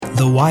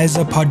The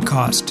Wiser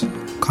Podcast.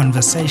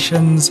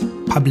 Conversations,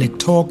 public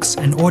talks,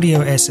 and audio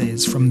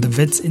essays from the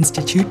Wits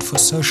Institute for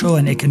Social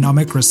and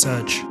Economic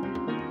Research.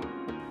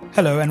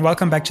 Hello, and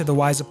welcome back to The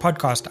Wiser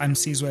Podcast. I'm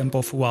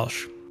Sisonke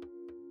Welsh.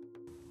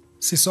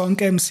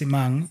 Sisonke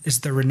Msimang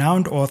is the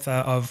renowned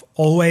author of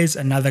Always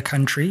Another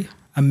Country,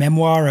 a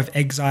memoir of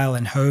exile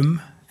and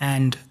home,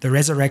 and The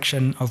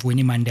Resurrection of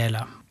Winnie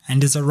Mandela,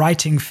 and is a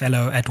writing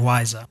fellow at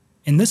Wiser.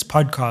 In this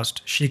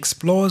podcast, she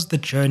explores the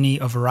journey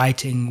of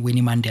writing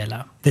Winnie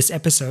Mandela. This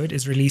episode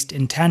is released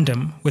in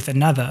tandem with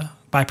another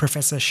by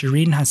Professor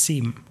Shireen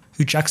Hassim,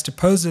 who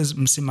juxtaposes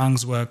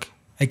Msimang's work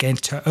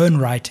against her own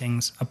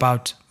writings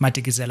about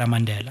Madikizela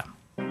Mandela.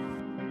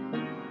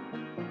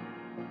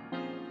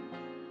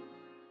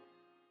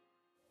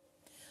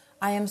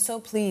 I am so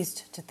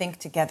pleased to think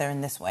together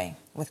in this way,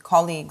 with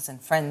colleagues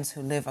and friends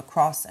who live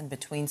across and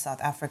between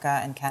South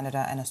Africa and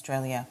Canada and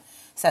Australia,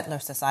 settler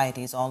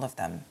societies, all of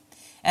them.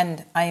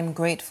 And I am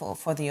grateful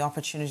for the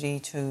opportunity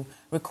to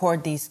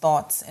record these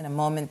thoughts in a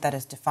moment that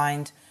is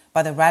defined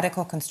by the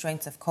radical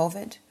constraints of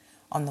COVID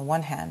on the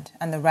one hand,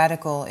 and the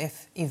radical,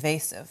 if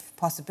evasive,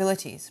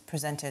 possibilities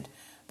presented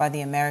by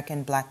the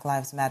American Black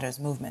Lives Matter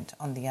movement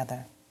on the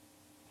other.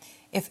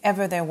 If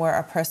ever there were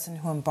a person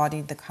who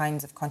embodied the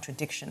kinds of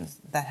contradictions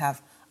that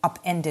have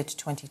upended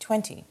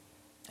 2020,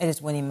 it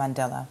is Winnie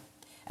Mandela.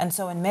 And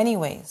so in many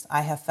ways,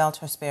 I have felt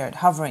her spirit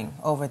hovering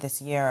over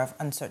this year of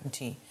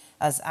uncertainty,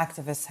 as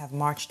activists have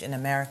marched in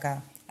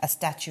America, as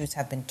statues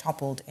have been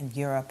toppled in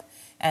Europe,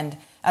 and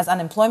as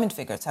unemployment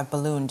figures have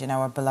ballooned in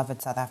our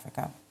beloved South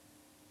Africa.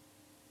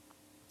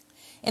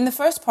 In the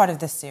first part of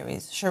this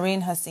series,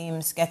 Shireen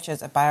Hassim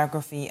sketches a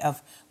biography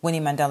of Winnie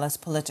Mandela's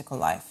political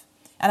life.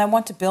 And I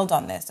want to build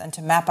on this and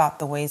to map out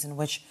the ways in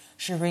which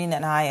Shireen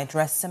and I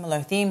address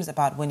similar themes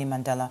about Winnie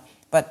Mandela,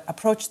 but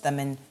approach them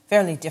in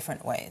fairly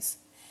different ways.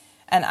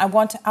 And I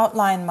want to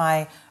outline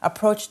my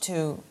approach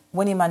to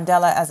Winnie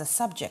Mandela as a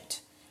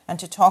subject, and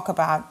to talk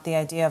about the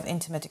idea of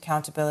intimate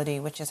accountability,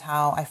 which is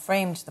how I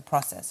framed the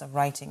process of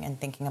writing and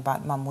thinking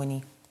about Mum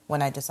Winnie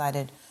when I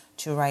decided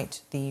to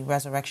write The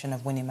Resurrection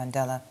of Winnie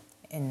Mandela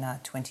in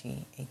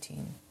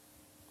 2018.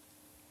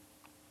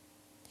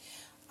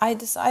 I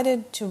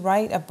decided to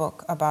write a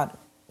book about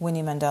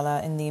Winnie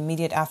Mandela in the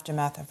immediate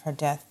aftermath of her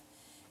death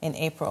in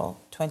April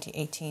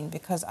 2018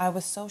 because I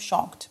was so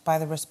shocked by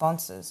the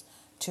responses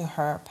to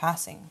her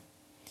passing.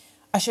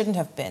 I shouldn't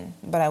have been,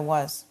 but I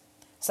was.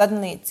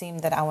 Suddenly it seemed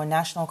that our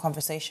national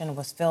conversation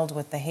was filled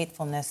with the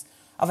hatefulness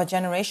of a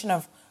generation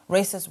of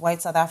racist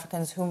white South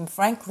Africans whom,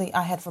 frankly,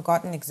 I had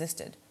forgotten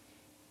existed.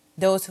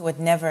 Those who had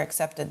never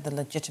accepted the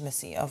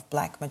legitimacy of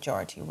black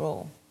majority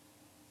rule.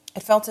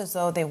 It felt as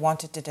though they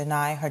wanted to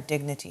deny her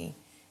dignity,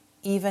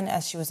 even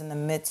as she was in the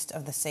midst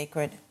of the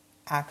sacred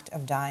act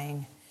of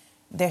dying.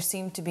 There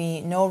seemed to be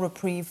no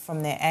reprieve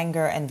from their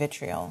anger and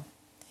vitriol.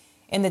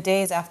 In the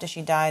days after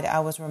she died,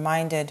 I was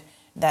reminded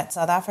that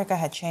South Africa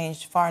had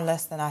changed far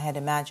less than I had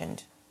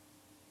imagined.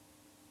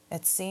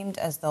 It seemed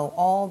as though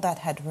all that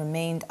had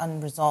remained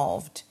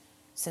unresolved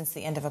since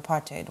the end of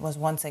apartheid was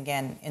once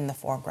again in the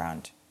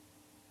foreground.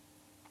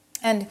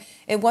 And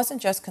it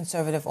wasn't just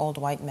conservative old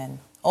white men.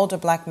 Older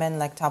black men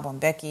like Thabo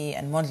Mbeki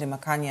and Mondli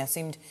Makhanya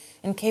seemed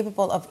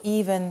incapable of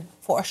even,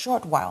 for a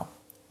short while,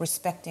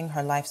 respecting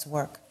her life's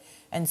work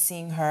and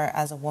seeing her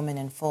as a woman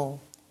in full,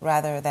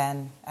 rather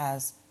than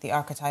as the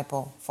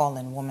archetypal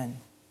fallen woman.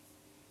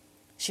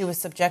 She was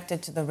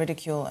subjected to the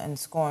ridicule and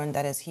scorn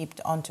that is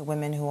heaped onto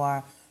women who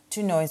are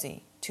too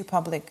noisy, too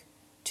public,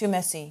 too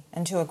messy,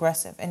 and too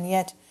aggressive. And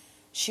yet,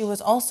 she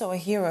was also a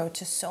hero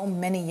to so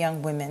many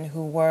young women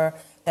who were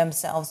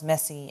themselves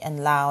messy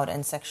and loud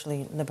and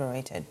sexually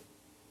liberated.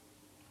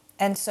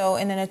 And so,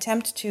 in an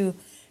attempt to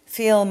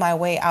feel my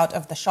way out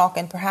of the shock,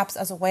 and perhaps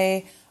as a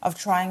way of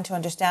trying to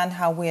understand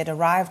how we had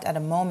arrived at a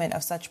moment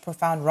of such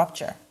profound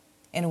rupture,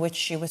 in which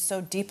she was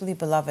so deeply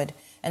beloved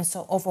and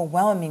so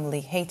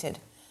overwhelmingly hated,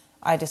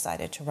 I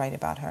decided to write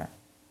about her.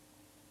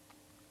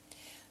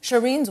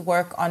 Shireen's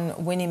work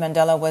on Winnie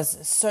Mandela was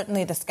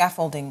certainly the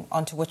scaffolding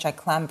onto which I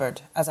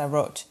clambered as I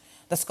wrote,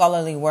 the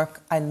scholarly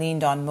work I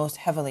leaned on most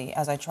heavily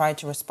as I tried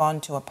to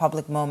respond to a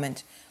public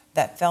moment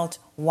that felt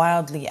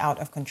wildly out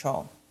of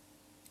control.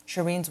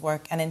 Shireen's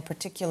work, and in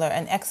particular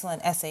an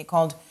excellent essay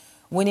called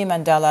Winnie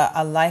Mandela,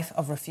 A Life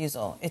of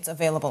Refusal. It's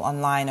available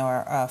online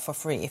or for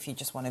free if you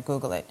just want to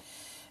Google it.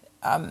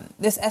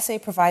 This essay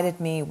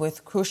provided me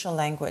with crucial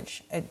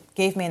language. It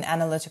gave me an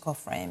analytical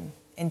frame.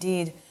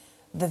 Indeed,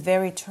 the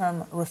very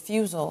term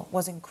refusal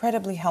was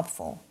incredibly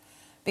helpful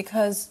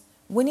because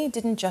Winnie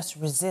didn't just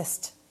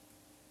resist.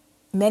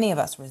 Many of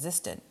us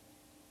resisted.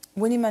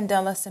 Winnie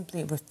Mandela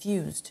simply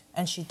refused,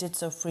 and she did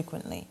so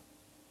frequently.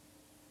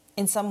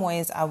 In some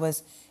ways, I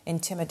was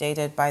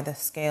intimidated by the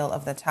scale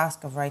of the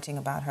task of writing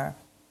about her.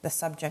 The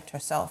subject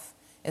herself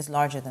is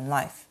larger than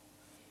life.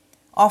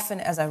 Often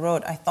as I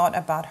wrote, I thought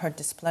about her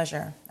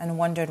displeasure and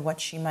wondered what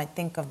she might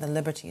think of the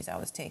liberties I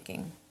was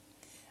taking.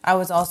 I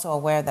was also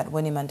aware that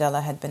Winnie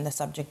Mandela had been the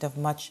subject of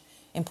much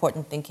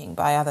important thinking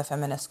by other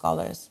feminist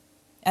scholars,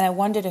 and I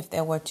wondered if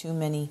there were too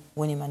many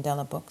Winnie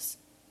Mandela books.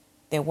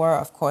 They were,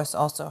 of course,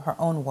 also her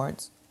own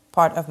words.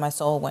 Part of My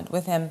Soul Went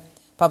With Him,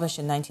 published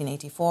in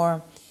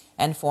 1984,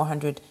 and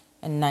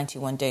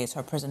 491 Days,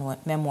 her prison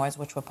memoirs,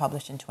 which were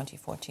published in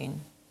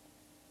 2014.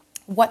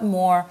 What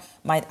more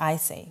might I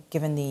say,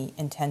 given the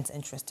intense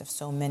interest of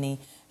so many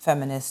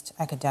feminist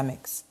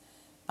academics?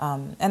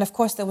 And of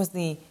course, there was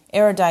the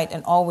erudite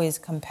and always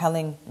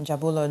compelling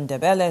Njabulo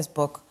Ndebele's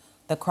book,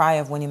 The Cry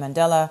of Winnie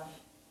Mandela,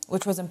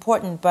 which was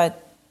important,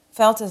 but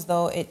felt as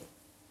though it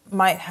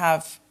might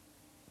have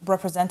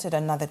represented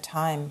another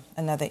time,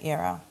 another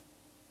era.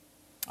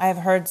 I have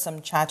heard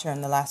some chatter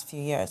in the last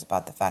few years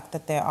about the fact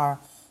that there are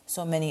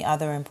so many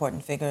other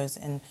important figures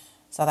in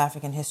South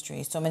African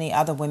history, so many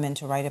other women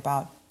to write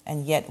about,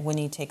 and yet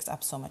Winnie takes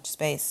up so much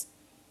space.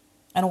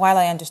 And while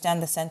I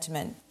understand the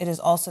sentiment, it is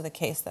also the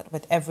case that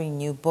with every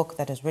new book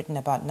that is written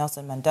about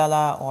Nelson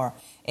Mandela or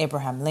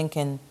Abraham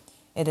Lincoln,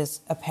 it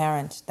is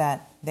apparent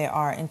that there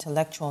are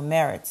intellectual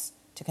merits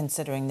to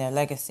considering their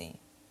legacy.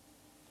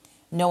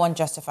 No one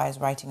justifies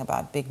writing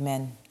about big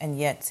men, and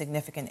yet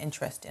significant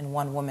interest in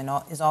one woman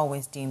is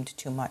always deemed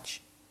too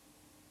much.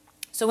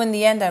 So in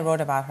the end, I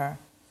wrote about her.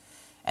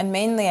 And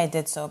mainly I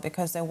did so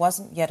because there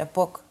wasn't yet a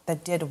book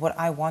that did what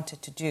I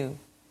wanted to do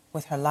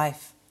with her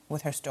life,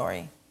 with her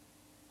story.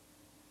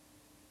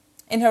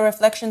 In her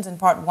reflections in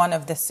part 1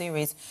 of this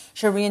series,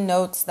 Shireen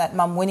notes that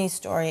Mum Winnie's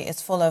story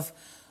is full of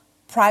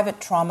private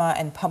trauma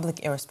and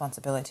public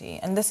irresponsibility,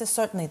 and this is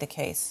certainly the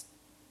case.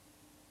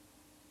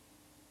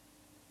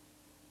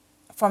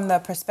 From the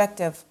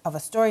perspective of a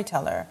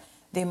storyteller,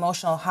 the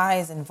emotional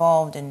highs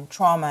involved in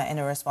trauma and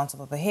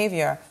irresponsible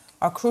behavior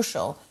are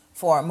crucial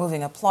for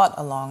moving a plot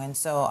along, and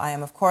so I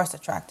am of course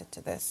attracted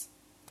to this.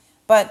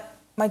 But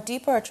my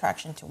deeper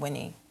attraction to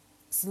Winnie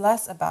is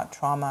less about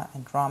trauma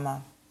and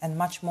drama and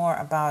much more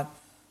about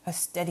her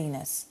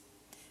steadiness.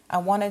 I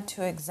wanted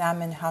to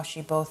examine how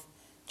she both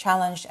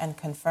challenged and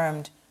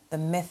confirmed the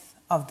myth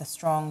of the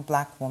strong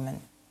black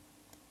woman.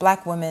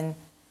 Black women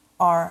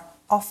are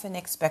often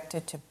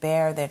expected to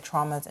bear their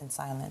traumas in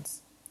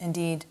silence.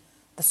 Indeed,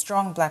 the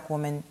strong black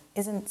woman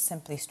isn't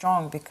simply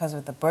strong because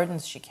of the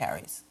burdens she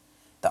carries.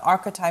 The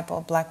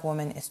archetypal black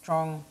woman is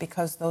strong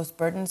because those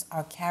burdens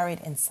are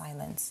carried in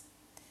silence.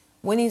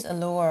 Winnie's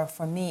allure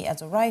for me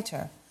as a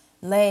writer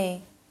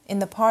lay in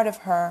the part of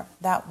her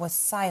that was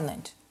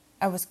silent.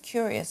 I was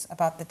curious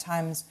about the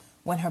times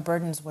when her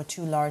burdens were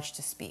too large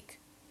to speak.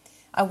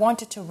 I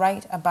wanted to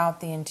write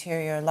about the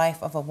interior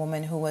life of a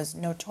woman who was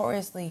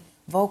notoriously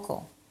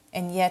vocal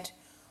and yet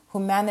who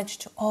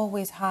managed to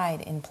always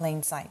hide in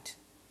plain sight.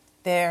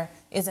 There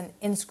is an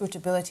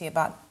inscrutability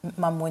about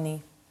Mum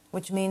Winnie,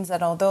 which means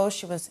that although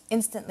she was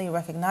instantly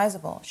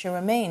recognizable, she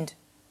remained,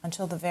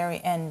 until the very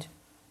end,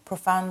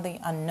 profoundly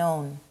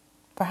unknown,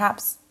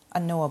 perhaps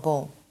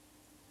unknowable,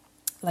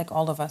 like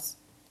all of us.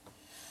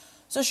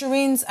 So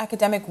Shireen's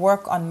academic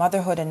work on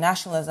motherhood and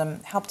nationalism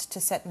helped to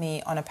set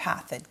me on a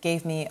path that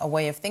gave me a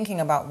way of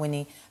thinking about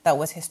Winnie that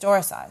was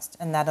historicized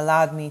and that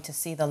allowed me to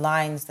see the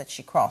lines that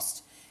she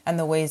crossed and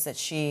the ways that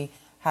she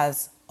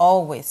has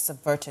always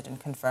subverted and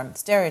confirmed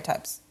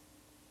stereotypes.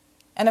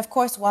 And of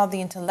course, while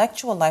the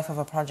intellectual life of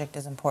a project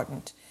is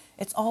important,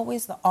 it's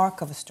always the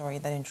arc of a story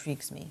that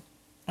intrigues me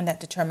and that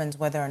determines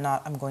whether or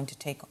not I'm going to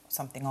take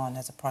something on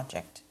as a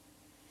project.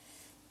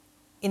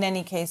 In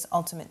any case,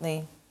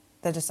 ultimately,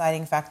 the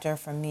deciding factor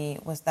for me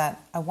was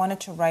that I wanted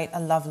to write a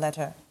love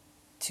letter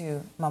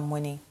to Mum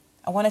Winnie.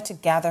 I wanted to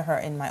gather her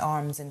in my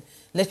arms in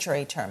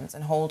literary terms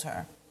and hold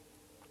her.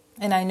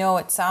 And I know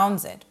it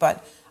sounds it,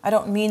 but I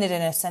don't mean it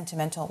in a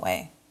sentimental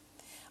way.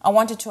 I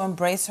wanted to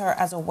embrace her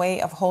as a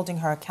way of holding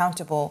her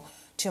accountable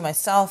to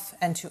myself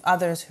and to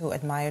others who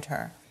admired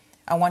her.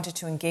 I wanted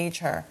to engage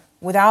her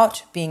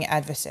without being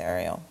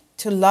adversarial,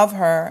 to love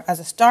her as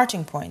a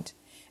starting point,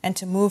 and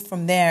to move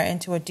from there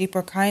into a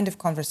deeper kind of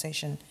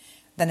conversation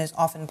than is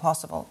often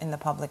possible in the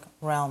public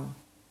realm.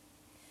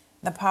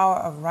 The power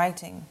of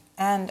writing,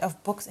 and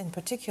of books in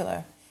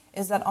particular,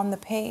 is that on the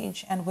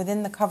page and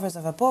within the covers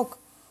of a book,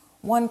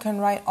 one can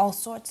write all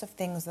sorts of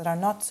things that are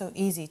not so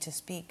easy to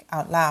speak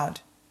out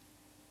loud.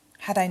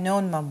 Had I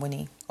known Mum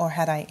Winnie, or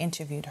had I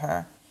interviewed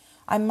her,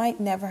 I might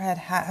never have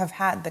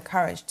had the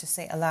courage to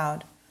say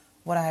aloud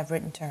what I have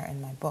written to her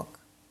in my book.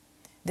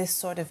 This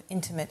sort of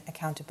intimate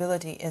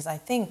accountability is, I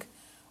think,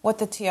 what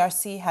the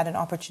TRC had an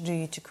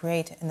opportunity to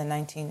create in the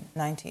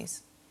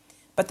 1990s.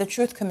 But the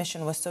Truth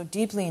Commission was so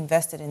deeply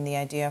invested in the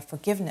idea of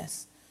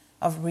forgiveness,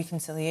 of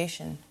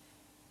reconciliation,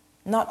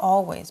 not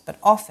always, but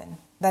often,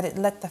 that it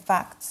let the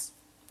facts,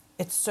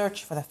 its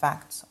search for the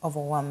facts,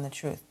 overwhelm the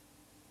truth.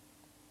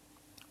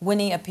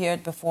 Winnie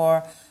appeared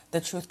before the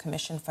Truth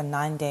Commission for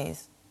 9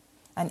 days,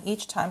 and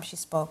each time she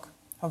spoke,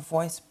 her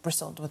voice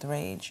bristled with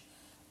rage.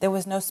 There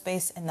was no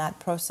space in that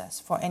process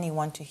for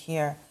anyone to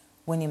hear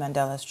Winnie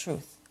Mandela's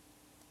truth.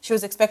 She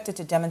was expected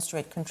to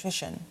demonstrate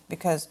contrition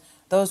because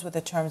those were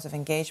the terms of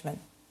engagement.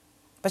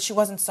 But she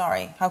wasn't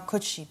sorry. How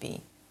could she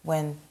be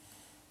when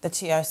the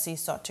TRC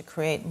sought to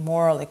create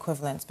moral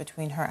equivalence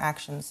between her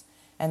actions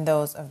and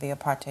those of the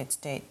apartheid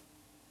state?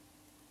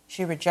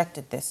 She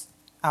rejected this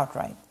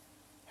outright.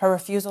 Her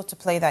refusal to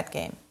play that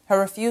game, Her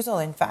refusal,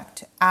 in fact,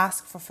 to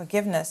ask for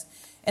forgiveness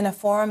in a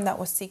forum that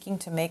was seeking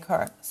to make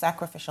her a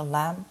sacrificial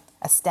lamb,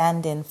 a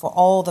stand-in for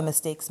all the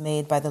mistakes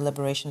made by the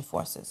liberation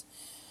forces,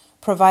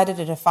 provided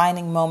a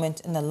defining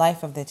moment in the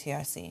life of the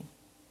TRC.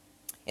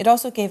 It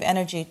also gave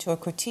energy to a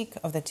critique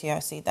of the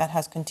TRC that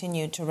has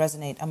continued to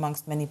resonate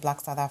amongst many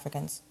Black South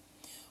Africans.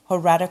 Her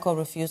radical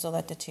refusal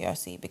at the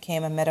TRC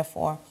became a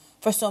metaphor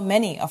for so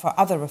many of her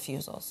other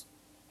refusals.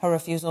 Her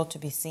refusal to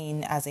be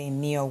seen as a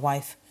mere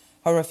wife,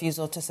 her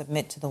refusal to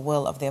submit to the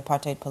will of the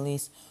apartheid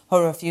police,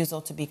 her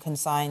refusal to be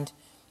consigned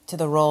to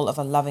the role of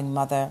a loving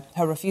mother,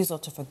 her refusal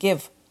to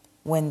forgive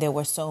when there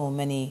were so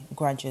many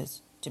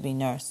grudges to be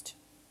nursed.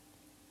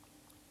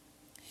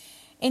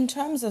 In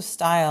terms of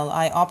style,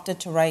 I opted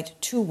to write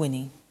to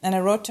Winnie, and I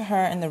wrote to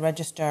her in the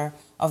register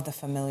of the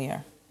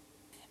familiar.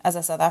 As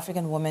a South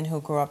African woman who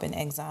grew up in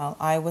exile,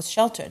 I was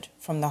sheltered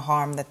from the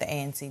harm that the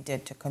ANC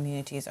did to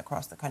communities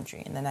across the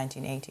country in the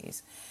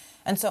 1980s.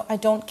 And so I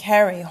don't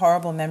carry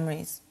horrible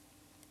memories.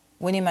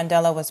 Winnie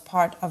Mandela was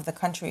part of the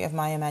country of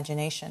my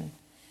imagination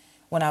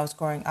when I was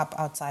growing up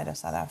outside of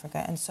South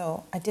Africa. And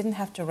so I didn't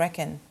have to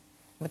reckon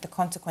with the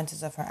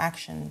consequences of her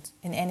actions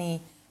in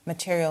any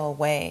material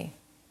way.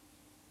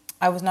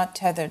 I was not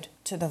tethered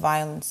to the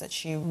violence that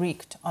she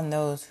wreaked on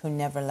those who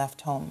never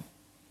left home.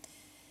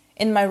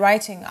 In my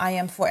writing, I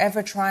am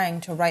forever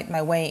trying to write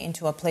my way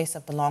into a place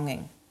of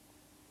belonging.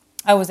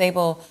 I was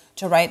able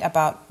to write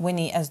about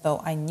Winnie as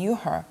though I knew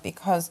her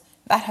because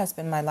that has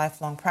been my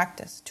lifelong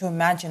practice, to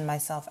imagine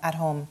myself at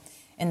home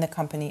in the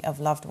company of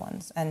loved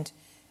ones. And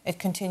it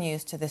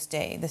continues to this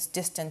day, this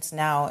distance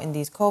now in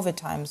these COVID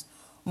times,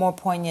 more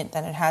poignant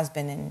than it has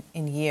been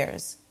in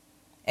years.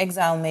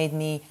 Exile made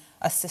me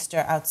a sister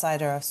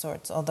outsider of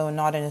sorts, although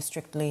not in a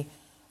strictly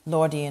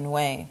Lordian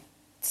way.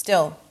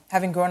 Still,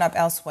 having grown up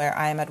elsewhere,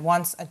 I am at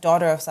once a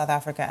daughter of South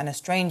Africa and a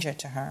stranger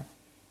to her.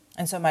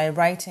 And so my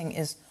writing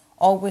is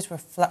always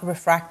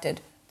refracted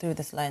through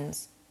this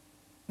lens.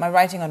 My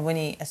writing on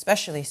Winnie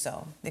especially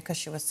so, because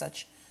she was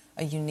such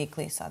a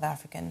uniquely South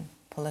African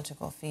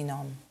political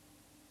phenom.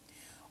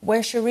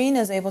 Where Shireen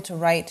is able to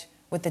write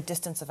with the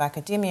distance of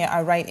academia,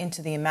 I write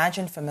into the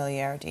imagined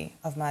familiarity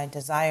of my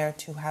desire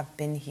to have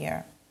been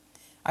here.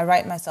 I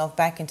write myself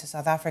back into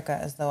South Africa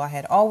as though I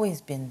had always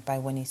been by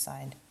Winnie's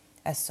side,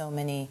 as so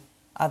many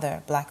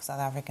other Black South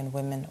African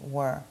women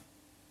were.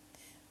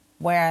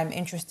 Where I'm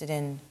interested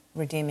in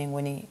redeeming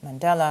Winnie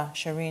Mandela,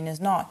 Shireen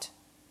is not.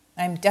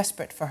 I'm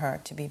desperate for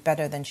her to be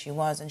better than she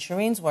was, and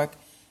Shireen's work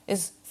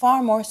is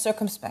far more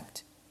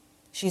circumspect.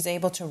 She's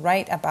able to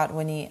write about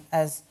Winnie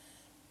as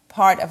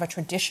part of a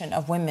tradition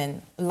of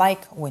women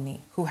like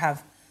Winnie who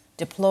have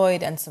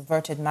deployed and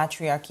subverted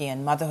matriarchy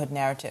and motherhood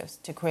narratives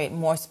to create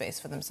more space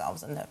for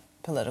themselves in the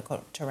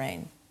political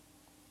terrain.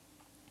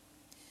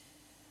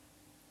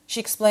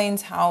 She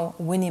explains how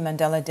Winnie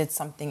Mandela did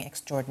something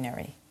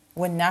extraordinary.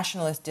 When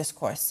nationalist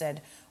discourse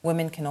said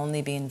women can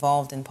only be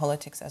involved in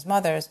politics as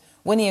mothers,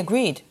 Winnie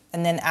agreed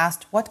and then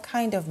asked what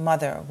kind of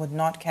mother would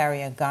not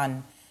carry a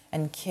gun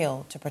and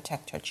kill to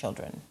protect her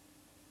children.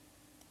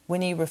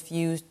 Winnie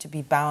refused to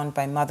be bound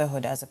by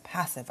motherhood as a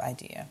passive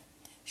idea.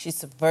 She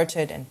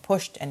subverted and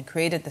pushed and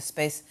created the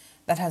space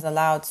that has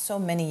allowed so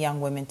many young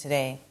women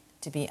today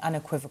to be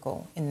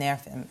unequivocal in their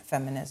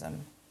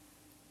feminism.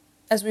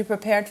 As we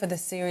prepared for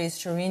this series,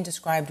 Shireen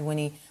described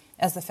Winnie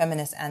as the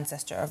feminist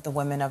ancestor of the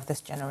women of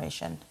this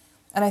generation.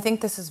 And I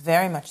think this is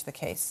very much the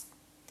case.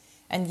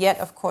 And yet,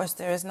 of course,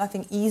 there is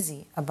nothing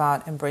easy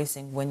about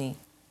embracing Winnie.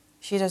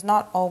 She does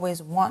not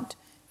always want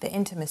the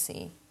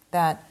intimacy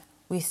that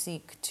we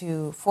seek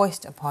to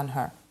foist upon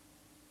her.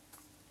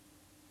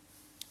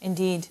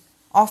 Indeed,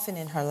 often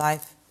in her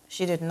life,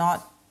 she did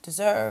not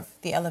deserve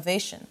the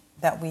elevation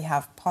that we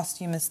have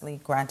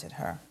posthumously granted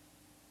her.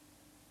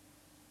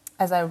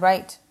 As I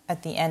write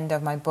at the end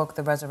of my book,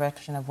 The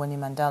Resurrection of Winnie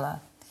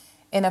Mandela,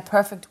 in a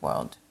perfect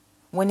world,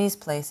 Winnie's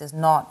place is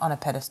not on a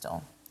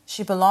pedestal.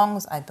 She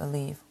belongs, I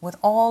believe, with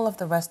all of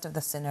the rest of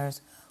the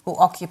sinners who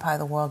occupy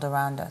the world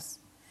around us.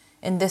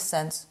 In this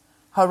sense,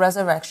 her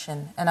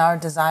resurrection and our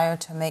desire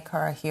to make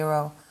her a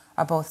hero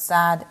are both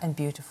sad and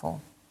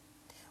beautiful.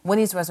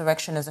 Winnie's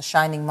resurrection is a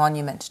shining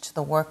monument to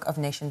the work of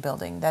nation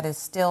building that is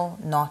still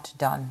not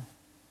done.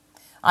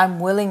 I'm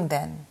willing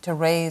then to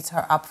raise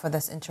her up for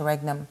this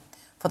interregnum,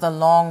 for the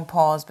long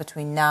pause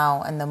between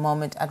now and the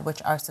moment at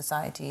which our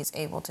society is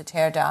able to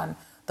tear down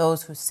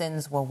those whose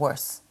sins were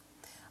worse.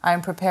 I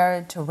am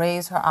prepared to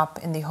raise her up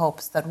in the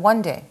hopes that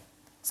one day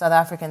South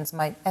Africans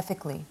might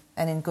ethically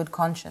and in good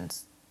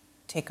conscience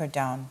take her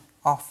down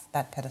off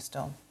that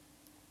pedestal.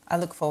 I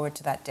look forward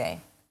to that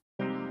day.